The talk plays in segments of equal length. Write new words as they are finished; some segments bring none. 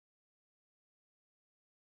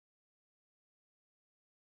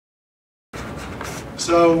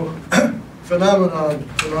So, phenomenon,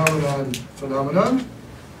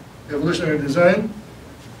 evolutionary design,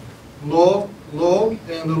 law,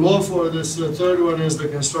 and the law for this third one is the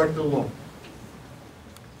Constructal law.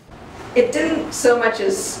 It didn't so much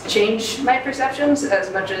as change my perceptions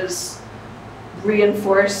as much as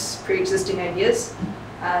reinforce pre-existing ideas.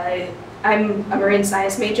 I'm a marine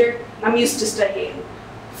science major. I'm used to studying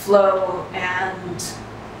flow and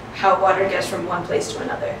how water gets from one place to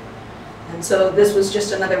another. And so this was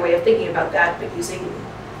just another way of thinking about that, but using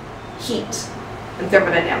heat and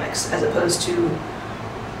thermodynamics as opposed to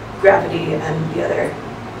gravity and the other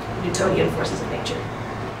Newtonian forces of nature.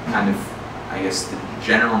 Kind of, I guess, the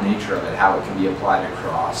general nature of it, how it can be applied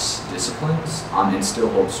across disciplines, it still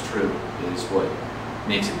holds true, is what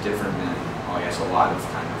makes it different than, I guess, a lot of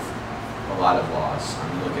laws.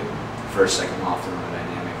 You look at first, second law of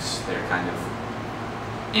thermodynamics, they're kind of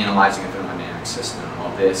analyzing a thermodynamic system.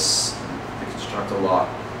 While the Constructal law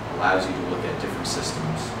allows you to look at different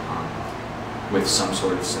systems with some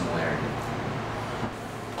sort of similarity.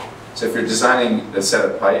 So if you're designing a set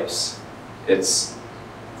of pipes, it's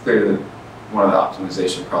clear that one of the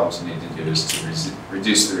optimization problems you need to do is to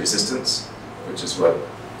reduce the resistance, which is what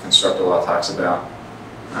Constructal law talks about.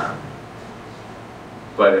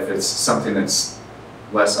 But if it's something that's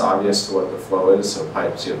less obvious to what the flow is, so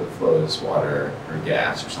pipes, you have the flow is water or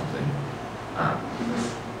gas or something.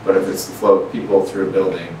 But if it's the flow of people through a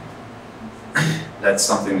building, that's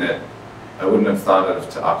something that I wouldn't have thought of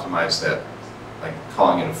to optimize that, like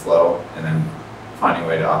calling it a flow and then finding a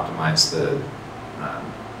way to optimize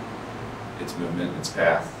its movement, its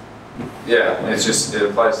path. Yeah, it's just, it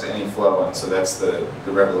applies to any flow, and so that's the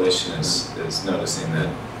revelation is noticing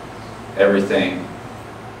that everything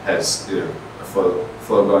has either a flow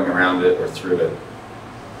going around it or through it.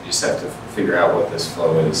 You just have to figure out what this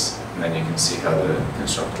flow is, and then you can see how the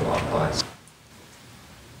Constructal law applies.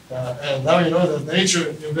 And now you know that nature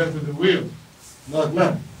invented the wheel, not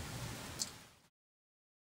man.